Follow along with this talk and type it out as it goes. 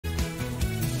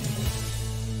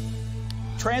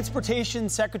Transportation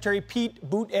Secretary Pete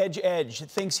Buttigieg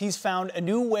thinks he's found a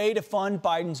new way to fund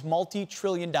Biden's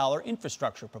multi-trillion-dollar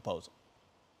infrastructure proposal.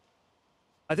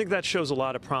 I think that shows a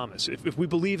lot of promise. If we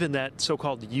believe in that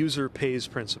so-called user pays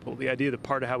principle, the idea that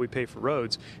part of how we pay for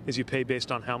roads is you pay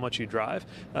based on how much you drive,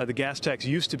 the gas tax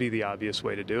used to be the obvious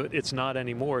way to do it. It's not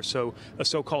anymore. So a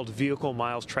so-called vehicle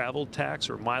miles traveled tax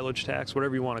or mileage tax,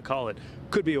 whatever you want to call it,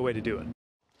 could be a way to do it.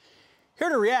 Here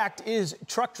to react is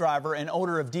truck driver and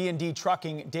owner of D&D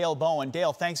Trucking, Dale Bowen.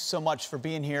 Dale, thanks so much for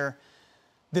being here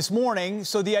this morning.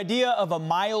 So the idea of a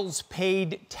miles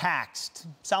paid tax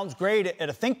sounds great at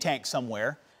a think tank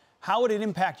somewhere. How would it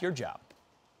impact your job?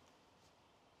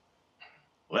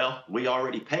 Well, we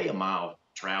already pay a mile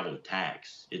traveled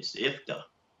tax. It's IFTA.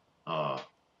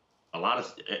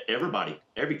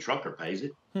 Every trucker pays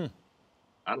it.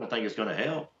 I don't think it's going to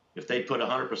help. If they put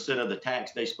 100% of the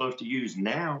tax they're supposed to use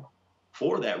now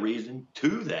for that reason to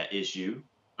that issue,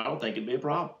 I don't think it'd be a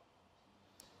problem.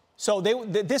 So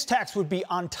this tax would be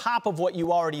on top of what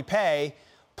you already pay,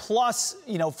 plus,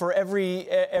 you know, for every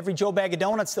Joe Bag of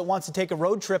Donuts that wants to take a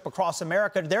road trip across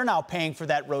America, they're now paying for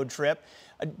that road trip.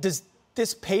 Does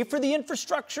this pay for the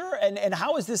infrastructure? And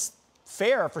how is this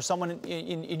fair for someone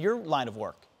in your line of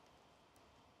work?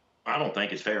 I don't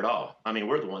think it's fair at all. I mean,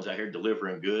 we're the ones out here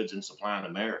delivering goods and supplying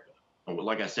America. And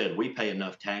like I said, we pay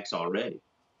enough tax already,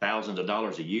 thousands of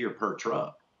dollars a year per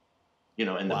truck, you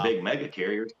know, and the big mega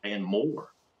carriers paying more.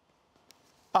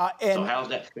 So how's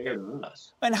that fair to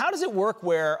us? And how does it work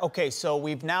where, okay, so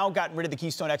we've now gotten rid of the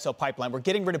Keystone XL pipeline. We're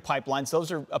getting rid of pipelines.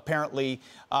 Those are apparently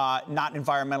not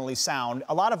environmentally sound.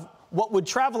 A lot of what would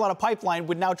travel on a pipeline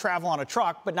would now travel on a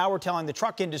truck, but now we're telling the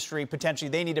truck industry potentially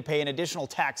they need to pay an additional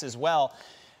tax as well.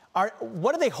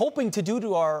 What are they hoping to do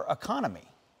to our economy?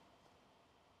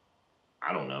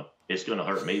 I don't know. It's going to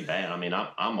hurt me bad. I mean,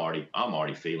 I'm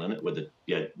already feeling it with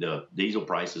the diesel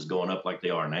prices going up like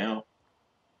they are now.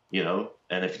 You know,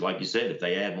 and if, like you said, if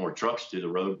they add more trucks to the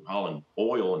road hauling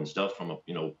oil and stuff from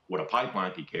what a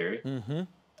pipeline could carry,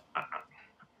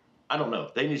 I don't know.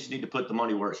 They just need to put the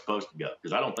money where it's supposed to go,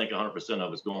 because I don't think 100%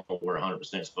 of it's going where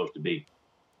 100% is supposed to be.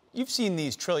 You've seen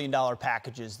these trillion-dollar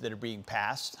packages that are being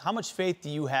passed. How much faith do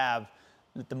you have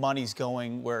that the money's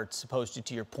going where it's supposed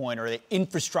to your point, or the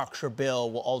infrastructure bill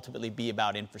will ultimately be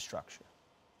about infrastructure?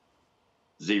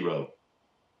 Zero.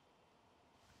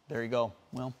 There you go.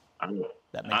 Well,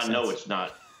 that makes I sense. know it's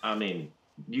not. I mean,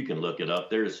 you can look it up.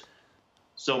 There's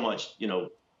so much,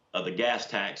 of the gas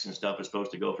tax and stuff is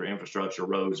supposed to go for infrastructure,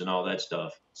 roads, and all that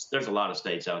stuff. There's a lot of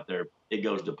states out there. It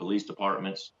goes to police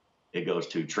departments. It goes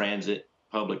to transit,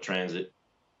 public transit.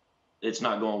 It's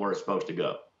not going where it's supposed to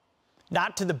go.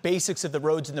 Not to the basics of the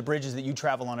roads and the bridges that you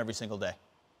travel on every single day.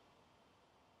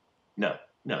 No.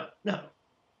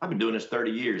 I've been doing this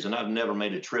 30 years, and I've never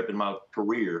made a trip in my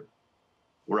career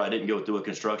where I didn't go through a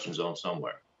construction zone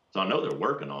somewhere. So I know they're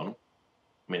working on them.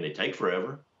 I mean, they take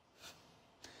forever.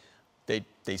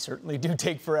 They certainly do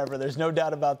take forever. There's no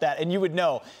doubt about that. And you would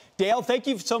know. Dale, thank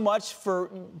you so much for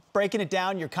breaking it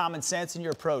down, your common sense and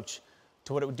your approach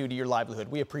to what it would do to your livelihood.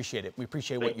 We appreciate it. We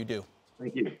appreciate what you do.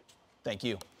 Thank you. Thank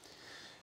you.